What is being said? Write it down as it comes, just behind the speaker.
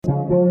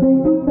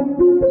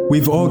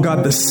We've all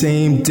got the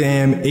same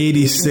damn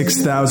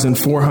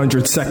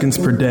 86,400 seconds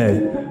per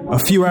day. A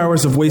few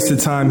hours of wasted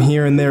time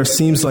here and there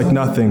seems like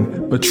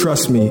nothing, but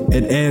trust me,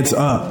 it adds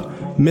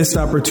up. Missed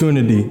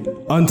opportunity,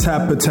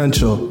 untapped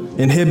potential,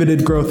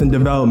 inhibited growth and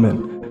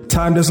development.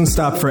 Time doesn't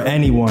stop for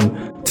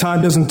anyone.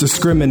 Time doesn't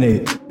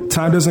discriminate.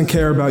 Time doesn't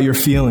care about your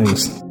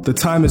feelings. The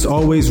time is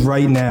always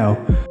right now.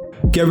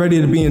 Get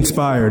ready to be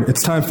inspired.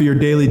 It's time for your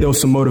daily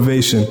dose of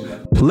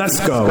motivation.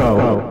 Let's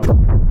go.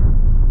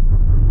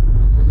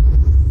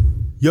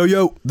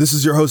 Yo, this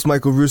is your host,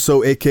 Michael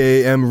Russo,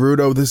 aka M.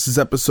 Rudo. This is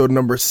episode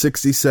number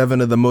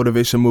 67 of the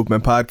Motivation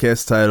Movement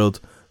podcast titled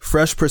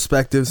Fresh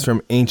Perspectives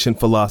from Ancient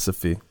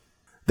Philosophy.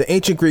 The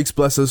ancient Greeks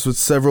blessed us with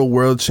several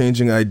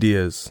world-changing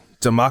ideas,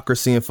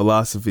 democracy and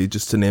philosophy,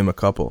 just to name a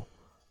couple.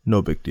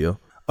 No big deal.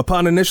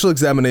 Upon initial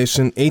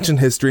examination, ancient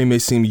history may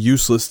seem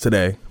useless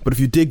today, but if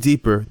you dig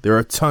deeper, there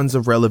are tons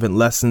of relevant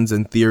lessons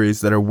and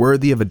theories that are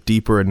worthy of a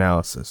deeper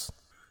analysis.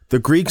 The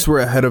Greeks were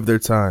ahead of their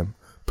time,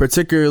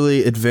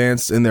 particularly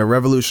advanced in their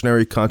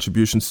revolutionary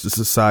contributions to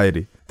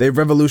society. They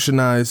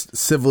revolutionized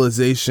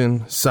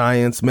civilization,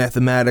 science,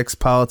 mathematics,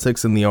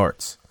 politics, and the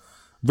arts.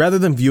 Rather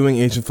than viewing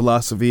ancient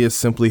philosophy as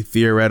simply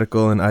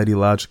theoretical and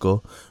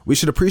ideological, we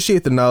should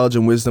appreciate the knowledge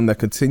and wisdom that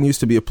continues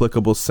to be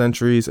applicable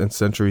centuries and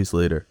centuries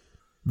later.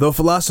 Though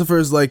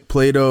philosophers like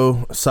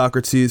Plato,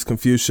 Socrates,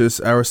 Confucius,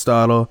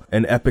 Aristotle,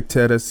 and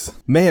Epictetus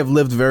may have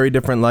lived very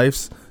different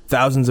lives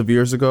thousands of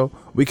years ago,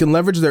 we can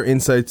leverage their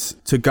insights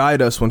to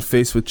guide us when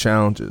faced with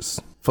challenges.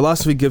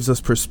 Philosophy gives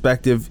us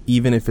perspective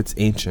even if it's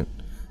ancient.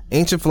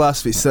 Ancient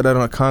philosophy set out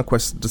on a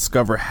conquest to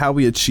discover how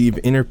we achieve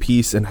inner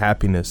peace and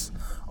happiness,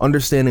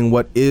 understanding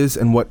what is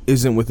and what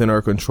isn't within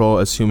our control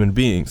as human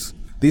beings.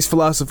 These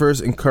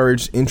philosophers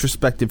encouraged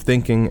introspective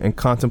thinking and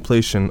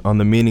contemplation on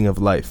the meaning of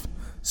life,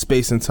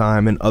 space and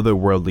time, and other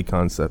worldly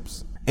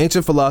concepts.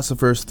 Ancient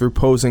philosophers, through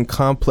posing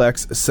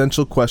complex,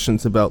 essential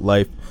questions about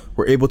life,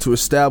 were able to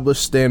establish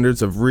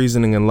standards of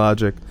reasoning and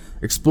logic,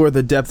 explore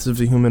the depths of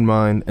the human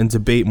mind, and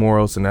debate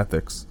morals and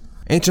ethics.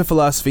 Ancient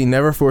philosophy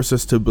never forced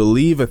us to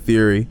believe a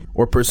theory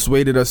or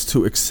persuaded us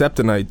to accept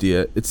an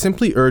idea. It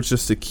simply urged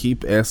us to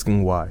keep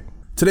asking why.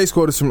 Today's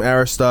quote is from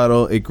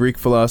Aristotle, a Greek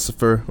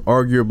philosopher,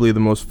 arguably the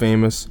most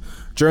famous.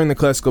 During the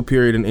classical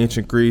period in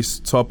ancient Greece,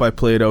 taught by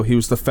Plato, he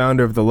was the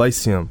founder of the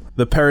Lyceum,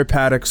 the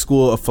Peripatetic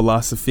school of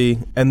philosophy,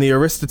 and the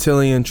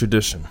Aristotelian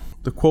tradition.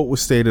 The quote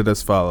was stated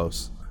as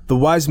follows: "The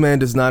wise man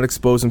does not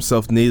expose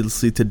himself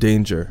needlessly to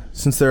danger,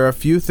 since there are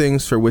few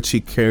things for which he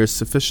cares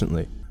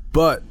sufficiently.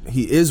 But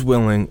he is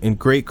willing, in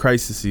great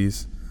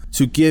crises,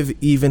 to give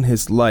even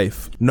his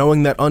life,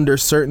 knowing that under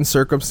certain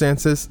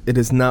circumstances it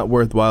is not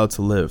worthwhile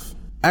to live."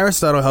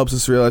 Aristotle helps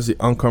us realize the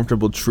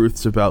uncomfortable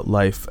truths about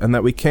life and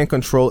that we can't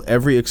control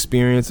every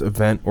experience,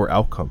 event, or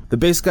outcome. The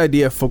basic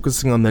idea of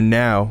focusing on the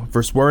now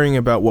versus worrying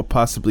about what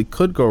possibly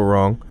could go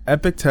wrong.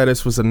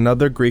 Epictetus was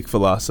another Greek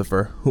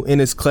philosopher who, in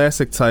his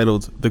classic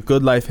titled The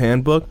Good Life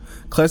Handbook,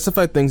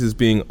 classified things as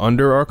being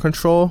under our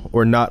control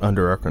or not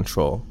under our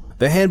control.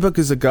 The handbook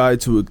is a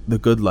guide to the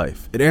good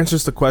life. It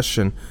answers the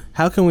question,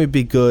 how can we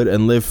be good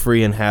and live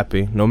free and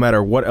happy no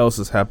matter what else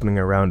is happening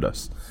around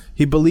us?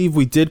 He believed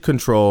we did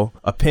control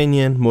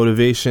opinion,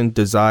 motivation,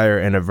 desire,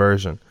 and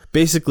aversion.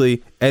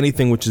 Basically,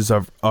 anything which is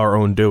of our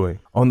own doing.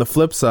 On the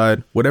flip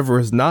side, whatever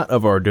is not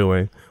of our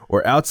doing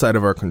or outside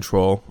of our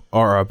control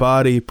are our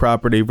body,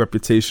 property,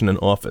 reputation, and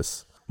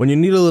office. When you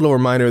need a little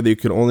reminder that you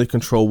can only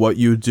control what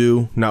you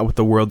do, not what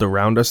the world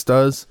around us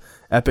does,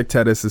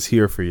 Epictetus is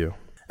here for you.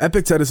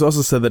 Epictetus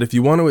also said that if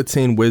you want to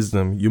attain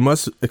wisdom, you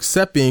must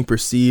accept being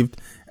perceived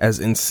as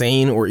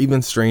insane or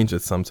even strange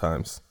at some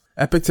times.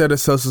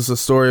 Epictetus tells us the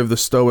story of the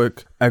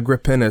Stoic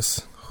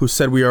Agrippinus, who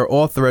said we are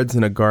all threads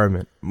in a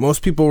garment.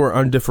 Most people were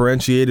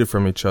undifferentiated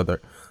from each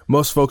other.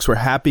 Most folks were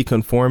happy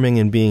conforming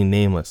and being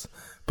nameless.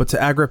 But to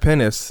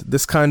Agrippinus,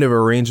 this kind of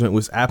arrangement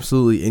was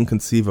absolutely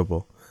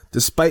inconceivable.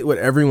 Despite what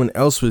everyone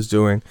else was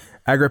doing,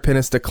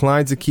 Agrippinus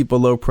declined to keep a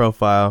low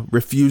profile,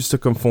 refused to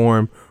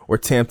conform, or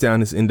tamp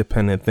down his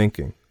independent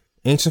thinking.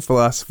 Ancient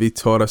philosophy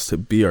taught us to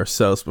be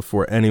ourselves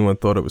before anyone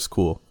thought it was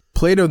cool.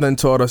 Plato then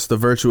taught us the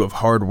virtue of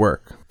hard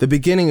work. The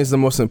beginning is the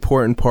most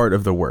important part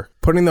of the work.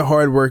 Putting the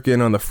hard work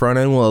in on the front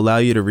end will allow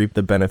you to reap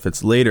the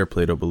benefits later,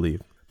 Plato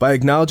believed. By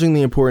acknowledging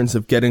the importance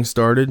of getting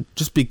started,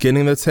 just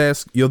beginning the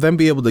task, you'll then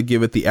be able to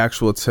give it the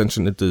actual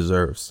attention it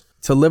deserves.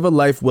 To live a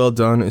life well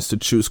done is to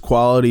choose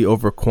quality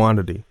over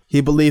quantity. He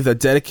believed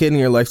that dedicating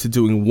your life to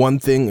doing one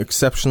thing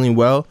exceptionally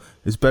well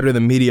is better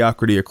than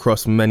mediocrity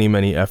across many,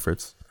 many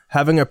efforts.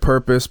 Having a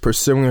purpose,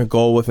 pursuing a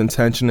goal with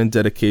intention and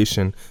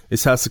dedication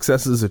is how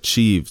success is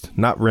achieved,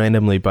 not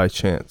randomly by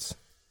chance.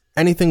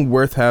 Anything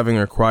worth having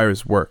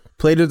requires work.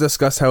 Plato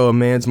discussed how a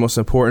man's most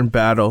important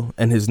battle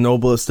and his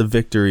noblest of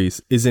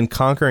victories is in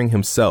conquering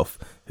himself,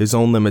 his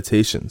own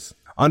limitations.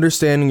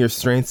 Understanding your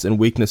strengths and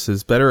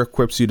weaknesses better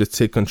equips you to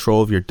take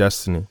control of your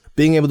destiny.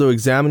 Being able to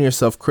examine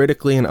yourself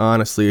critically and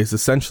honestly is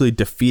essentially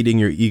defeating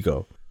your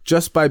ego,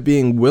 just by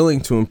being willing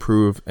to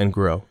improve and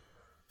grow.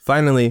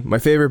 Finally, my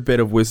favorite bit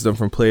of wisdom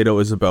from Plato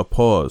is about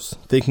pause,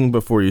 thinking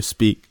before you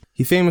speak.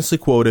 He famously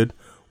quoted,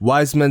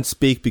 Wise men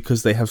speak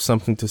because they have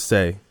something to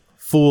say.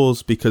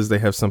 Fools because they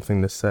have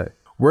something to say.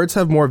 Words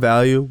have more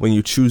value when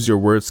you choose your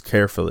words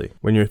carefully,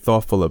 when you're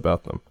thoughtful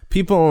about them.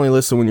 People only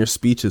listen when your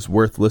speech is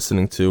worth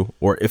listening to,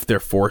 or if they're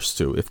forced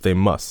to, if they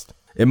must.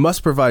 It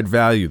must provide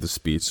value, the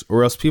speech,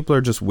 or else people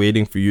are just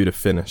waiting for you to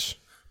finish.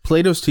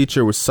 Plato's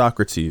teacher was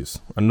Socrates,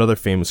 another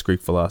famous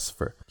Greek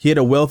philosopher. He had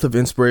a wealth of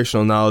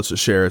inspirational knowledge to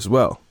share as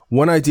well.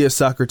 One idea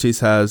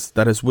Socrates has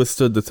that has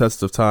withstood the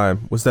test of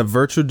time was that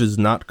virtue does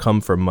not come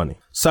from money.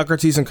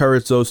 Socrates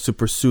encouraged those to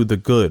pursue the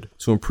good,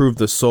 to improve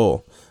the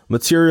soul.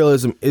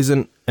 Materialism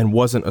isn't and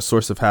wasn't a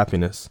source of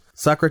happiness.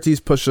 Socrates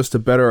pushed us to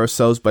better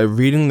ourselves by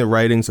reading the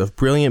writings of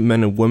brilliant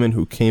men and women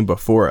who came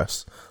before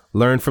us,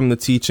 learn from the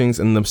teachings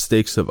and the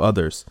mistakes of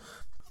others,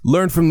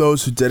 learn from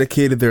those who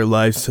dedicated their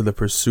lives to the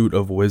pursuit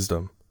of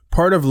wisdom.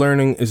 Part of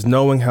learning is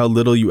knowing how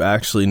little you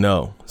actually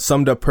know,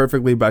 summed up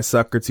perfectly by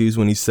Socrates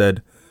when he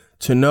said,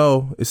 "To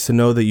know is to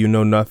know that you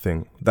know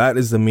nothing. That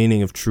is the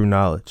meaning of true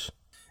knowledge."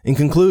 In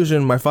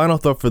conclusion, my final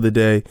thought for the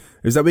day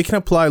is that we can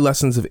apply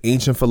lessons of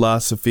ancient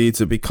philosophy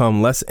to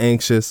become less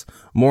anxious,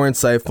 more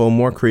insightful,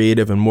 more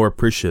creative, and more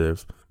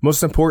appreciative.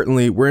 Most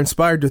importantly, we're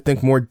inspired to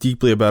think more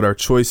deeply about our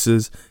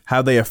choices,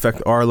 how they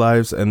affect our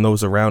lives and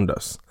those around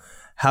us.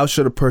 How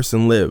should a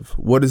person live?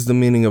 What is the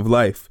meaning of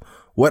life?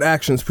 What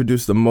actions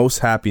produce the most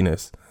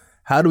happiness?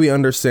 How do we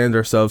understand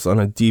ourselves on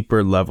a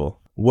deeper level?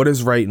 What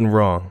is right and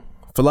wrong?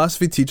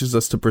 Philosophy teaches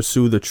us to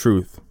pursue the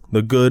truth,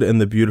 the good and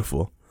the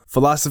beautiful.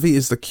 Philosophy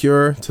is the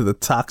cure to the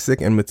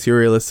toxic and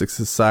materialistic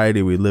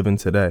society we live in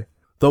today.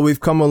 Though we've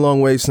come a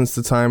long way since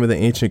the time of the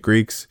ancient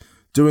Greeks,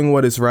 doing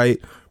what is right,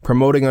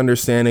 promoting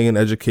understanding and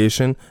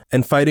education,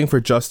 and fighting for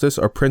justice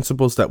are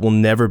principles that will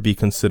never be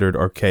considered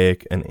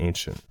archaic and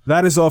ancient.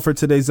 That is all for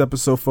today's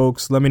episode,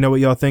 folks. Let me know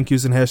what y'all think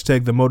using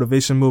hashtag The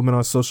Motivation Movement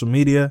on social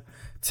media.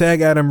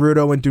 Tag Adam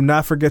Rudo, and do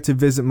not forget to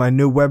visit my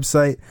new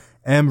website,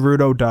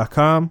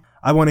 mrudo.com.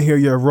 I want to hear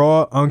your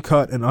raw,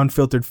 uncut, and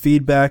unfiltered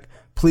feedback.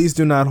 Please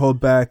do not hold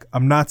back.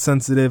 I'm not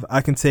sensitive.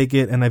 I can take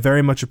it, and I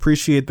very much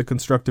appreciate the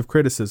constructive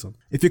criticism.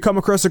 If you come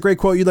across a great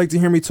quote you'd like to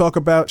hear me talk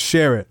about,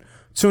 share it.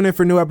 Tune in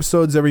for new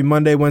episodes every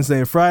Monday, Wednesday,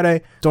 and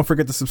Friday. Don't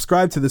forget to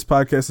subscribe to this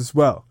podcast as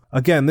well.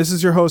 Again, this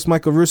is your host,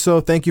 Michael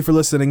Russo. Thank you for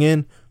listening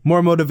in.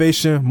 More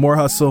motivation, more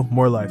hustle,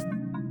 more life.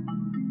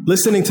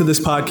 Listening to this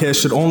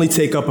podcast should only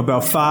take up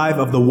about 5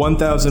 of the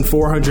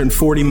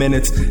 1,440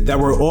 minutes that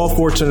we're all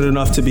fortunate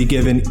enough to be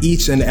given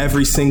each and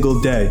every single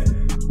day.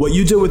 What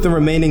you do with the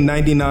remaining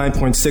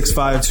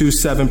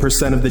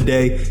 99.6527% of the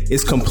day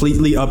is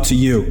completely up to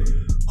you.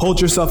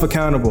 Hold yourself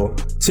accountable.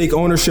 Take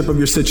ownership of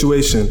your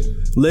situation.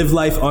 Live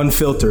life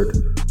unfiltered.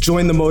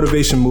 Join the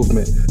motivation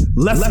movement.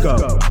 Let's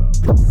go.